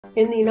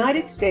In the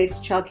United States,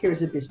 childcare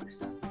is a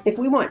business. If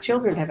we want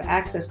children to have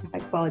access to high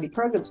quality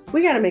programs,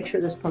 we got to make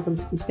sure those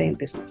programs can stay in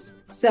business.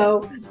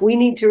 So we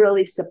need to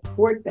really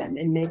support them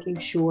in making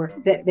sure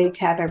that they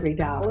tap every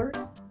dollar.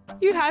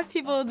 You have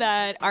people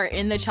that are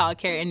in the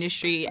childcare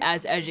industry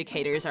as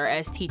educators or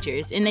as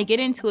teachers, and they get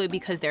into it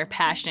because they're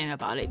passionate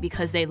about it,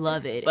 because they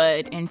love it.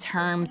 But in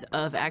terms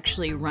of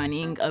actually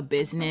running a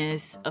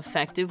business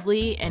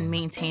effectively and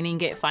maintaining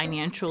it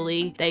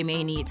financially, they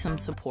may need some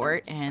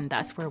support, and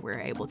that's where we're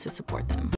able to support them.